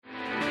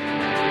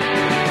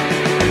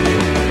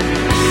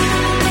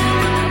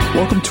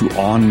Welcome to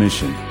On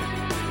Mission,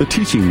 the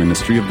teaching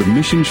ministry of the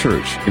Mission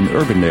Church in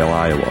Urbandale,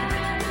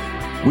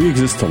 Iowa. We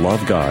exist to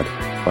love God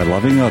by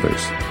loving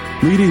others,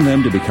 leading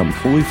them to become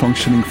fully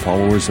functioning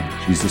followers of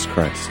Jesus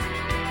Christ.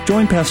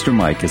 Join Pastor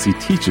Mike as he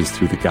teaches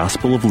through the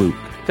Gospel of Luke.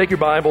 Take your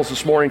Bibles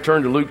this morning,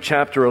 turn to Luke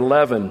chapter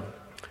 11.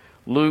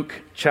 Luke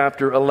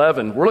chapter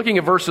 11. We're looking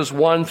at verses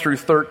 1 through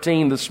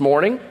 13 this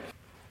morning.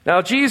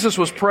 Now Jesus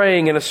was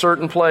praying in a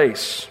certain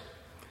place,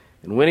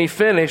 and when he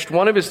finished,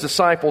 one of his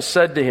disciples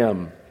said to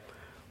him,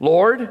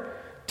 "Lord,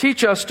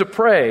 teach us to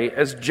pray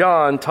as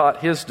John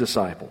taught his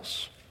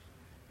disciples."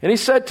 And he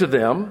said to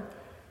them,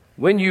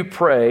 "When you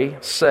pray,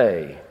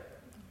 say,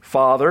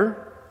 'Father,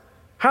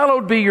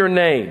 hallowed be your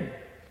name.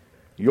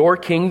 Your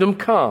kingdom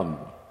come.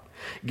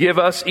 Give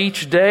us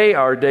each day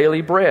our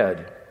daily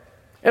bread.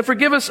 And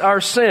forgive us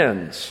our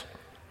sins,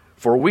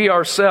 for we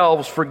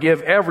ourselves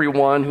forgive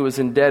everyone who is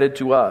indebted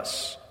to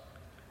us.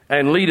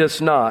 And lead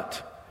us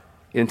not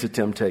into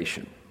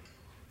temptation.'"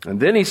 And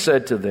then he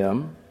said to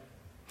them,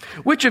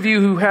 "Which of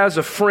you who has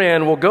a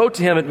friend will go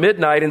to him at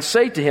midnight and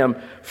say to him,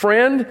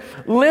 'Friend,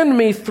 lend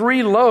me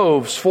 3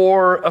 loaves,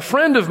 for a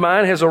friend of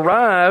mine has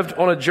arrived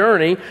on a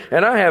journey,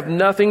 and I have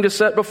nothing to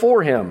set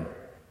before him?'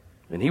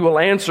 And he will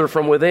answer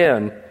from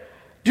within,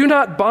 'Do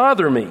not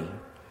bother me.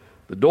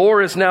 The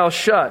door is now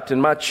shut,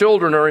 and my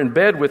children are in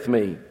bed with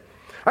me.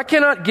 I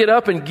cannot get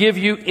up and give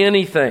you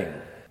anything.'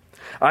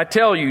 I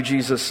tell you,"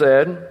 Jesus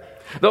said,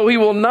 "though he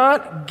will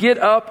not get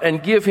up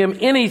and give him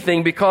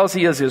anything because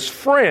he is his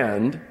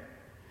friend,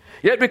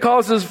 yet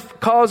because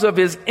of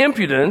his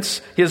impudence,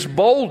 his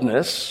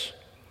boldness,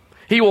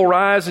 he will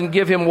rise and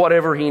give him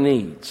whatever he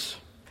needs.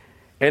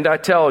 And I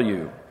tell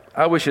you,"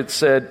 I wish it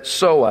said,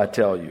 "So I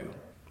tell you.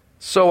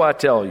 So I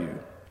tell you,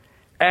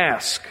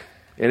 ask,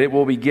 and it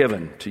will be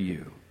given to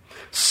you.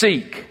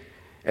 Seek,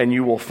 and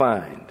you will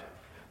find.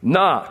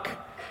 Knock,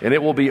 and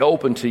it will be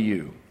open to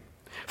you.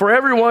 For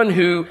everyone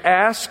who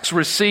asks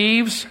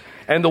receives,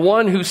 and the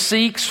one who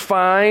seeks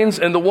finds,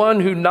 and the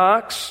one who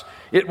knocks,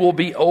 it will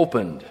be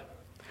opened.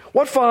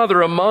 What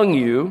father among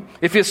you,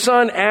 if his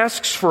son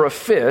asks for a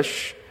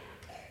fish,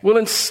 will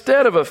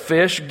instead of a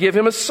fish give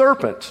him a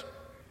serpent?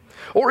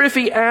 Or if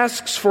he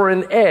asks for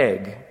an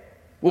egg,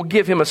 will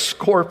give him a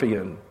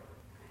scorpion?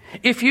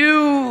 If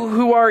you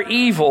who are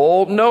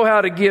evil know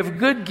how to give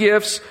good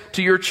gifts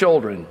to your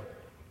children,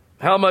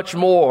 how much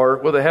more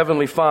will the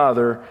Heavenly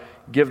Father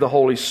give the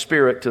Holy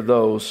Spirit to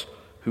those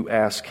who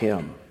ask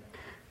him?"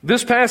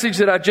 This passage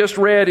that I just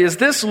read, is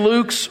this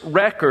Luke's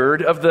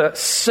record of the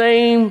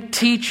same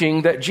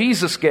teaching that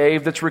Jesus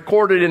gave that's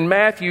recorded in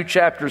Matthew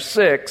chapter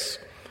 6,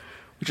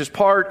 which is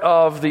part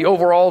of the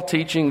overall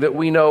teaching that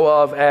we know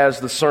of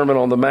as the Sermon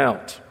on the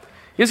Mount?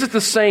 Is it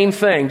the same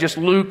thing, just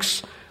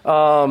Luke's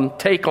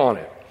take on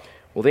it?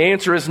 Well, the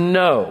answer is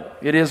no,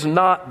 it is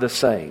not the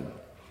same.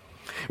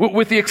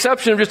 With the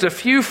exception of just a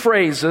few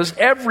phrases,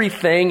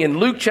 everything in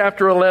Luke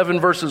chapter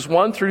 11, verses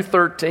 1 through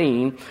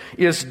 13,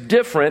 is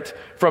different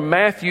from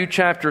Matthew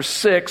chapter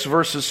 6,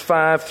 verses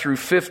 5 through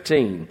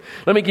 15.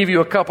 Let me give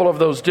you a couple of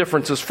those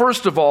differences.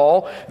 First of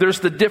all,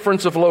 there's the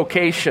difference of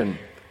location.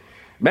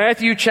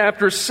 Matthew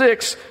chapter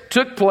 6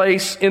 took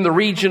place in the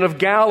region of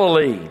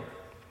Galilee.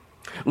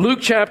 Luke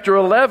chapter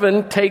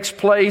 11 takes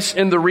place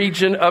in the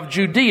region of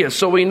Judea.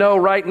 So we know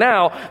right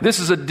now this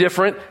is a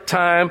different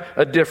time,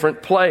 a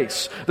different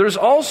place. There's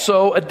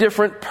also a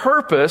different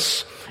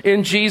purpose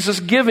in Jesus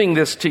giving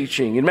this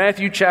teaching. In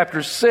Matthew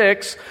chapter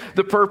 6,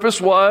 the purpose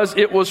was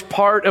it was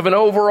part of an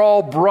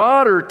overall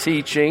broader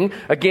teaching,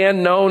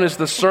 again known as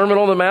the Sermon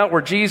on the Mount,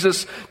 where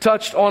Jesus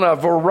touched on a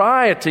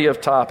variety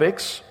of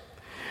topics.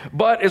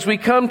 But as we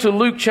come to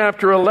Luke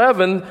chapter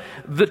 11,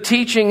 the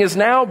teaching is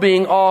now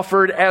being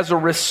offered as a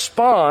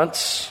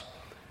response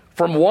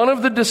from one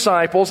of the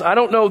disciples. I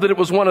don't know that it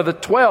was one of the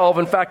 12.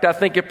 In fact, I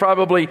think it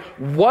probably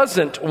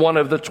wasn't one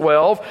of the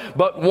 12,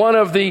 but one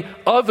of the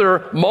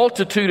other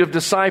multitude of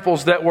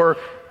disciples that were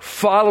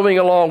following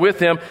along with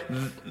him.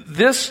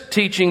 This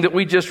teaching that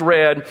we just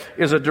read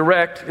is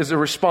a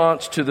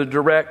response to the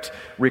direct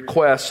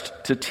request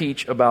to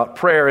teach about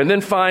prayer. And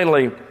then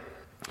finally,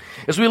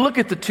 as we look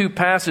at the two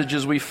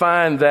passages, we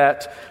find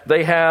that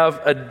they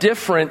have a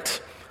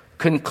different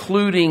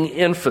concluding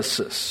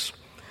emphasis.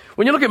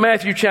 When you look at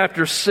Matthew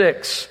chapter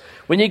 6,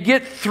 when you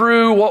get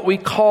through what we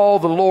call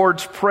the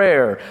Lord's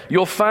Prayer,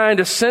 you'll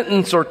find a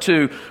sentence or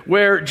two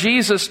where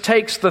Jesus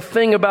takes the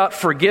thing about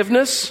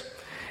forgiveness,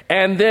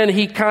 and then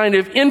he kind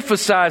of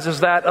emphasizes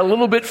that a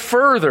little bit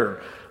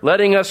further,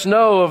 letting us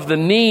know of the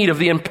need, of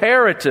the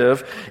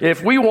imperative.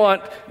 If we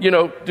want,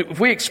 if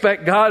we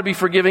expect God to be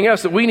forgiving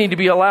us, that we need to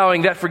be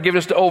allowing that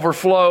forgiveness to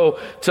overflow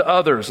to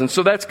others. And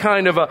so that's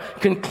kind of a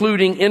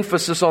concluding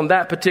emphasis on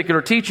that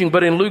particular teaching.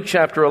 But in Luke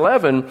chapter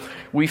 11,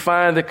 we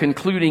find the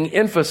concluding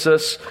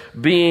emphasis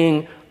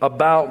being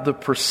about the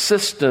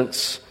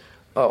persistence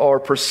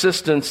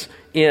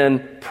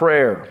in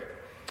prayer.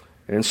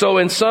 And so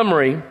in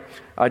summary,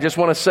 I just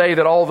want to say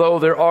that although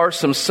there are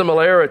some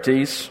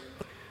similarities,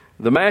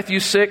 the Matthew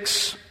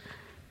 6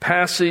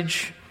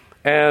 passage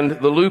and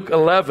the Luke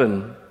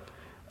 11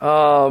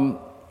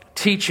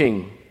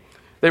 teaching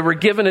They were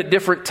given at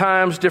different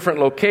times, different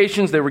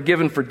locations. They were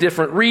given for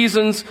different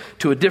reasons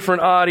to a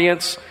different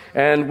audience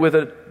and with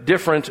a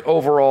different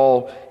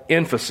overall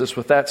emphasis.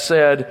 With that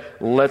said,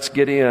 let's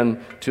get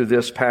into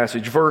this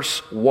passage. Verse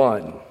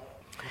 1.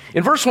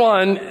 In verse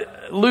 1,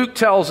 Luke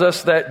tells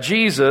us that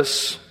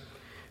Jesus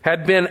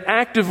had been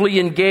actively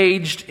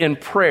engaged in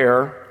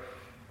prayer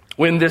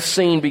when this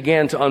scene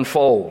began to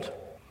unfold.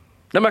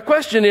 Now my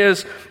question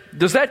is,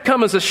 does that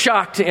come as a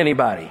shock to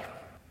anybody?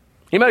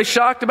 Anybody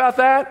shocked about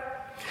that?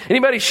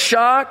 Anybody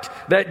shocked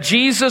that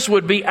Jesus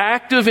would be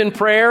active in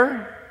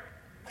prayer?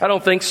 I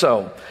don't think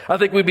so. I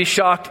think we'd be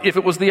shocked if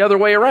it was the other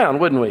way around,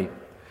 wouldn't we?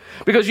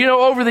 Because,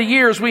 over the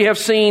years we have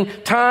seen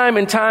time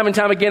and time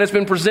again, it's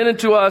been presented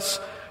to us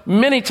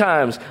many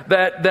times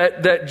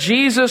that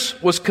Jesus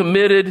was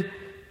committed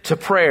to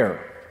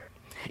prayer.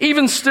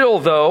 Even still,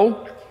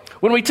 though,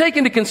 when we take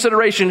into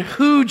consideration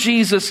who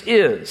Jesus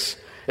is,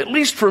 at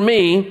least for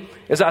me,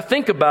 as I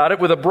think about it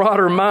with a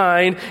broader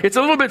mind, it's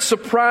a little bit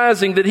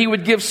surprising that he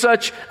would give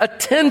such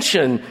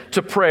attention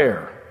to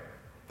prayer.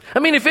 I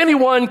mean, if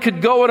anyone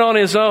could go it on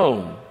his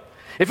own,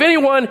 if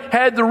anyone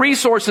had the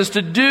resources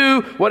to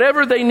do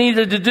whatever they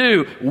needed to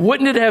do,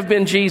 wouldn't it have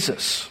been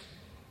Jesus?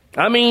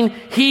 I mean,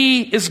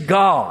 he is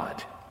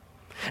God.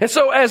 And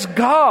so as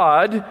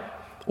God,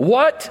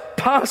 what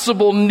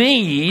possible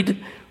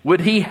need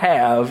would he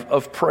have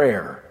of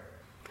prayer?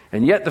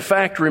 And yet the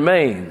fact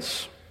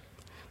remains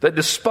that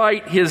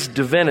despite his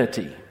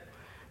divinity,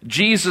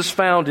 Jesus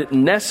found it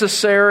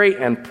necessary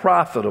and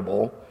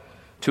profitable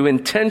to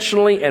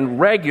intentionally and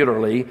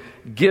regularly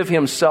give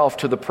himself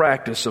to the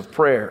practice of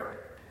prayer.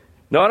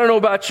 Now, I don't know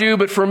about you,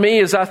 but for me,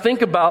 as I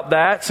think about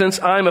that,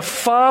 since I'm a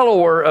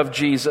follower of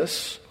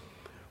Jesus,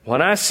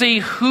 when I see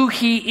who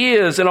he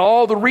is and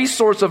all the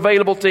resource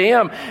available to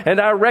him, and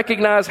I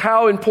recognize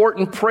how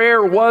important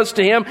prayer was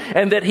to him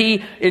and that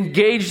he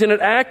engaged in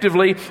it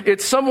actively,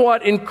 it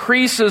somewhat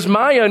increases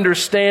my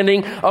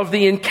understanding of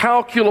the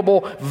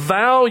incalculable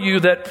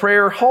value that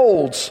prayer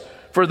holds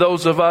for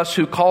those of us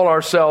who call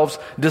ourselves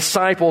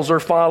disciples or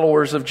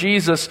followers of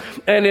Jesus.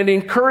 And it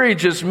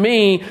encourages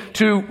me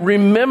to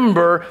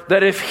remember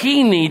that if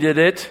he needed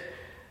it,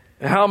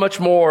 how much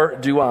more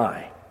do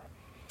I?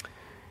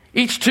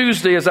 Each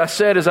Tuesday, as I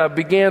said, as I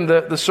began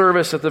the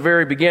service at the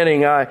very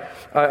beginning,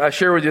 I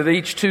share with you that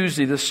each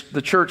Tuesday,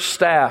 the church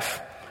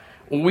staff,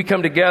 when we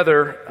come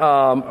together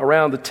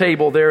around the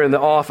table there in the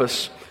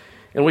office,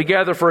 and we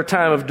gather for a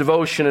time of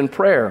devotion and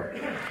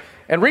prayer.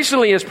 And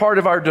recently, as part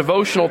of our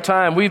devotional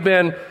time, we've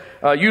been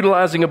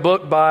utilizing a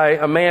book by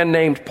a man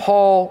named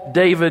Paul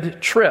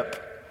David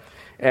Tripp.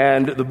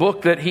 And the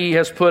book that he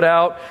has put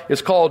out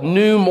is called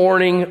New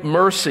Morning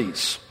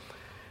Mercies.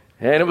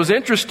 And it was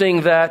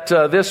interesting that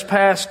this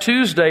past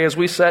Tuesday, as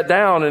we sat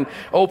down and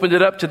opened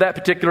it up to that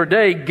particular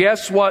day,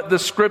 guess what the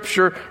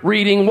scripture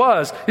reading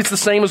was? It's the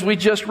same as we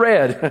just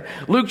read.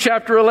 Luke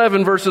chapter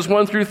 11, verses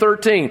 1 through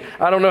 13.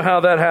 I don't know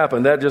how that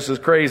happened. That just is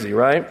crazy,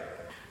 right?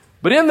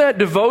 But in that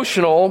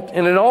devotional,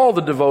 and in all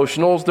the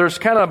devotionals, there's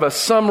kind of a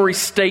summary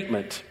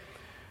statement.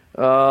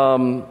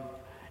 And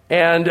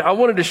I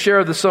wanted to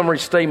share the summary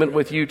statement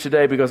with you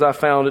today because I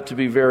found it to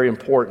be very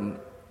important.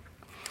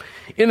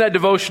 In that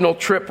devotional,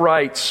 Tripp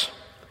writes,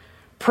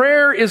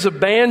 "Prayer is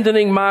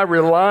abandoning my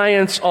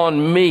reliance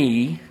on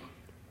me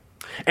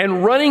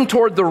and running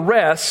toward the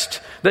rest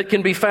that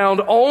can be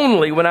found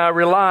only when I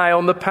rely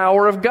on the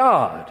power of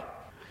God."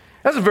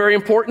 That's a very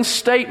important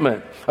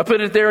statement. I put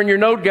it there in your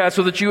note, guys,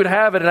 so that you would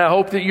have it, and I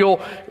hope that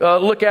you'll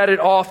look at it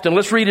often.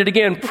 Let's read it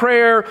again.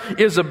 Prayer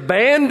is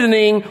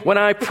abandoning, when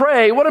I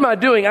pray, what am I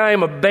doing? I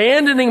am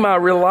abandoning my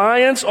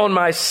reliance on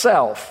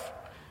myself.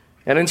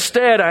 And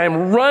instead, I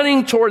am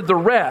running toward the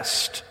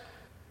rest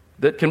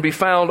that can be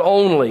found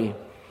only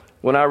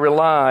when I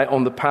rely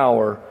on the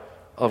power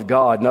of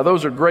God. Now,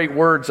 those are great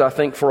words, I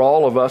think, for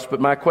all of us, but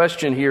my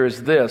question here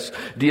is this.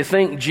 Do you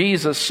think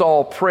Jesus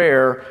saw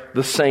prayer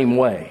the same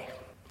way?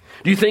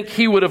 Do you think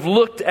he would have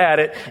looked at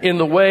it in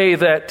the way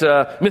that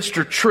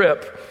Mr.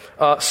 Tripp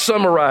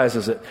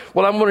summarizes it?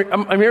 Well,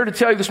 I'm here to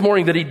tell you this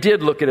morning that he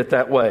did look at it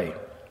that way.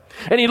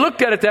 And he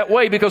looked at it that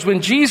way because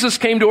when Jesus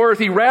came to earth,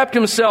 he wrapped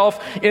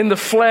himself in the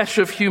flesh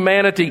of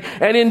humanity.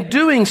 And in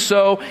doing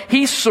so,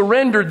 he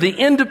surrendered the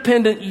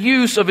independent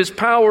use of his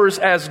powers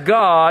as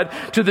God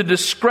to the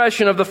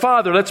discretion of the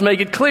Father. Let's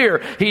make it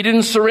clear. He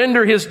didn't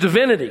surrender his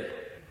divinity.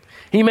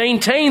 He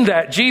maintained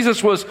that.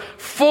 Jesus was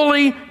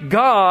fully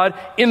God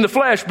in the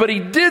flesh, but he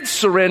did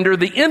surrender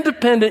the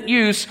independent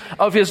use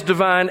of his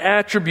divine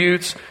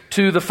attributes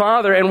to the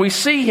Father. And we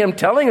see him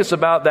telling us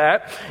about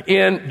that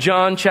in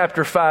John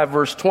chapter 5,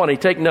 verse 20.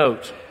 Take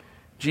note.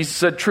 Jesus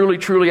said, "Truly,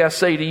 truly, I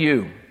say to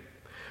you,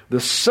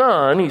 the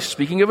Son," he's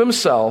speaking of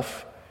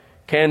himself,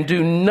 "can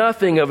do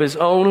nothing of his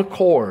own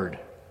accord,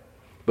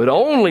 but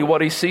only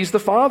what he sees the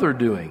Father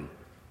doing.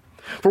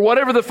 For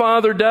whatever the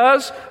Father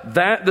does,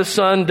 that the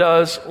Son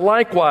does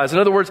likewise." In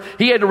other words,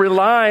 he had to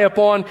rely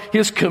upon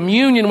his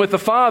communion with the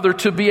Father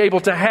to be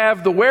able to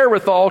have the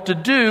wherewithal to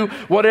do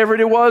whatever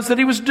it was that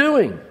he was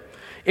doing.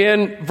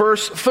 In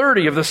verse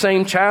 30 of the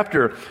same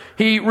chapter,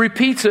 he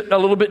repeats it a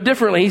little bit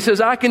differently. He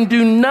says, I can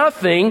do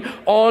nothing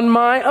on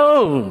my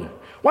own.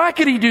 Why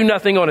could he do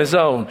nothing on his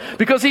own?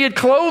 Because he had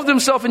clothed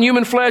himself in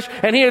human flesh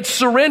and he had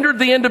surrendered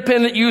the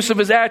independent use of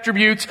his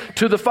attributes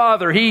to the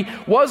Father. He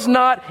was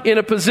not in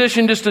a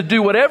position just to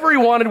do whatever he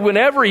wanted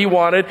whenever he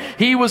wanted.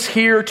 He was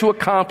here to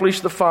accomplish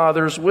the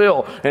Father's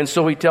will. And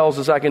so he tells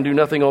us, I can do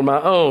nothing on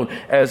my own.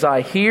 As I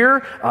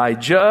hear, I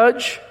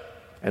judge,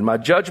 and my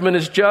judgment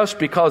is just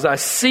because I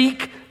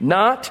seek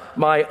not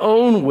my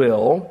own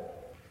will,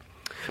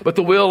 but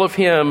the will of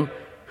him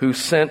who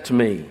sent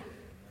me.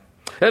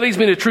 That leads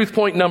me to truth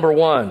point number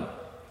 1,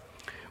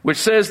 which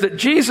says that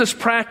Jesus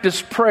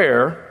practiced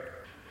prayer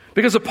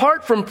because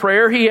apart from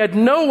prayer, he had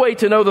no way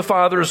to know the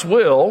Father's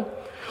will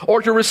or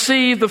to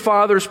receive the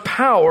Father's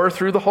power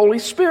through the Holy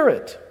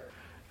Spirit.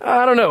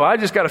 I don't know. I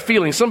just got a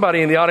feeling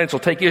somebody in the audience will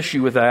take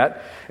issue with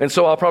that, and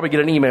so I'll probably get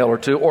an email or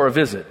two or a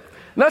visit.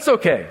 And that's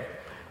okay.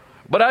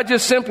 But I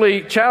just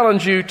simply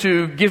challenge you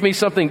to give me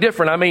something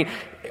different. I mean,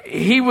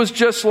 he was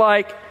just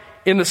like,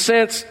 in the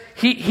sense,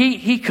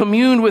 he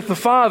communed with the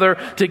Father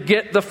to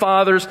get the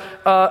Father's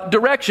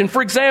direction.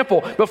 For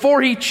example,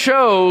 before he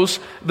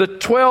chose the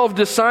 12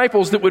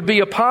 disciples that would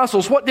be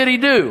apostles, what did he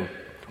do?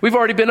 We've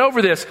already been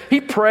over this. He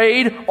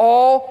prayed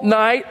all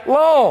night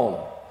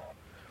long.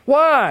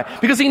 Why?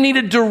 Because he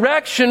needed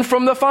direction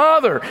from the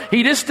Father.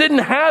 He just didn't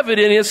have it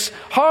in his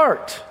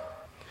heart.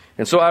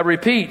 And so I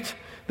repeat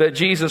that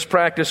Jesus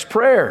practiced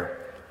prayer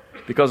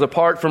because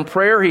apart from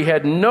prayer, he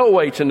had no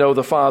way to know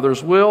the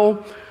Father's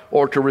will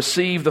or to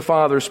receive the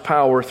Father's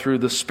power through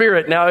the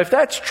Spirit. Now, if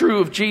that's true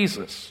of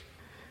Jesus,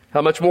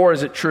 how much more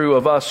is it true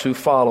of us who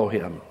follow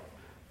him?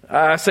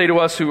 I say to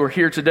us who are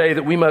here today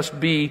that we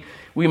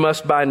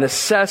must by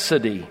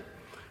necessity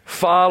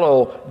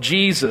follow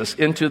Jesus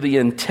into the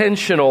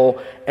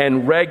intentional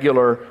and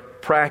regular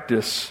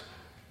practice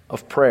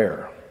of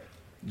prayer.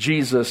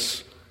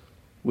 Jesus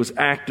was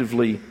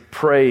actively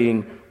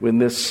praying when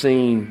this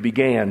scene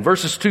began.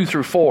 Verses 2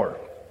 through 4.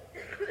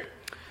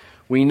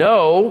 We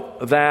know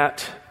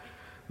that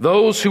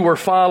those who were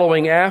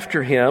following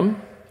after him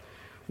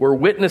were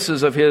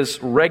witnesses of his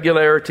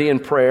regularity in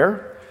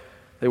prayer.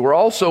 They were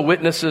also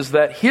witnesses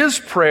that his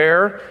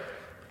prayer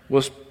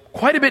was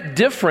quite a bit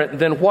different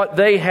than what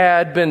they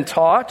had been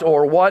taught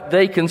or what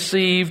they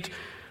conceived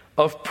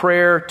of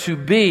prayer to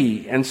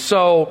be. And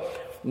so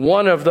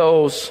one of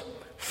those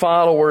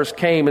followers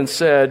came and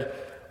said,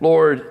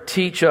 Lord,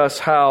 teach us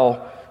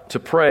how to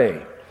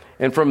pray.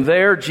 And from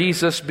there,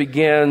 Jesus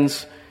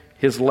begins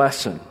his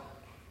lesson.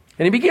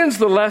 And he begins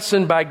the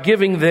lesson by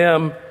giving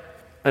them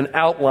an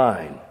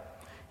outline.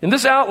 And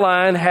this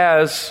outline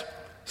has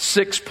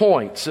 6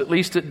 points. At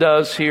least it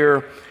does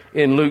here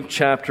in Luke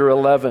chapter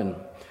 11.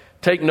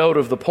 Take note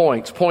of the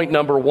points. Point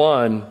number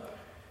 1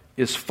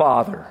 is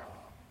Father.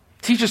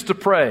 Teach us to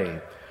pray.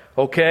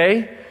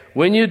 Okay?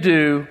 When you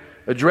do,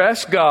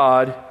 address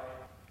God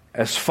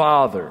as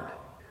Father.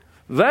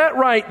 That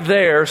right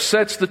there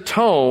sets the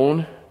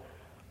tone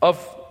of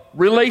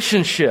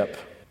relationship.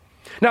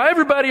 Now,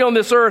 everybody on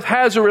this earth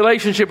has a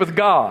relationship with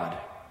God.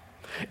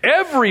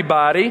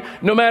 Everybody,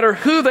 no matter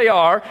who they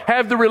are,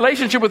 have the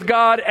relationship with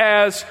God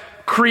as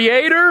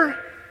Creator,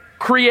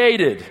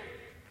 created.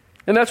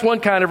 And that's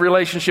one kind of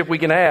relationship we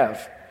can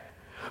have.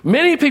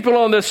 Many people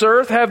on this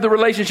earth have the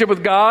relationship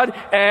with God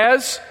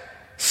as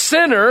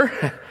sinner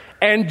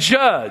and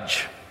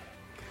judge.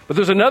 But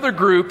there's another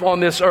group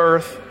on this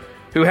earth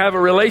who have a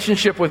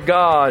relationship with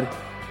God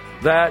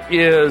that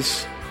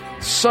is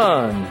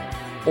son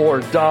or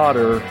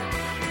daughter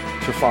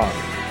to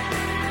Father.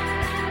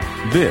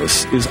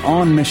 This is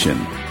On Mission.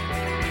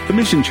 The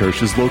Mission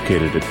Church is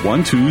located at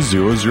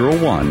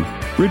 12001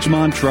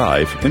 Ridgemont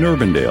Drive in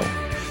Urbandale.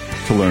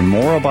 To learn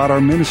more about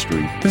our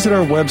ministry, visit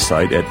our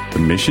website at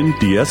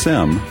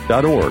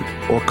themissiondsm.org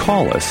or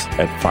call us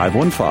at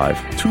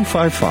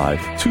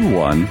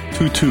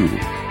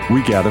 515-255-2122.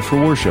 We gather for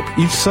worship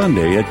each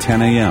Sunday at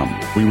 10 a.m.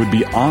 We would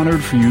be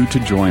honored for you to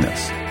join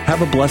us.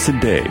 Have a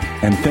blessed day,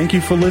 and thank you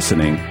for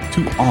listening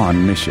to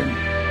On Mission.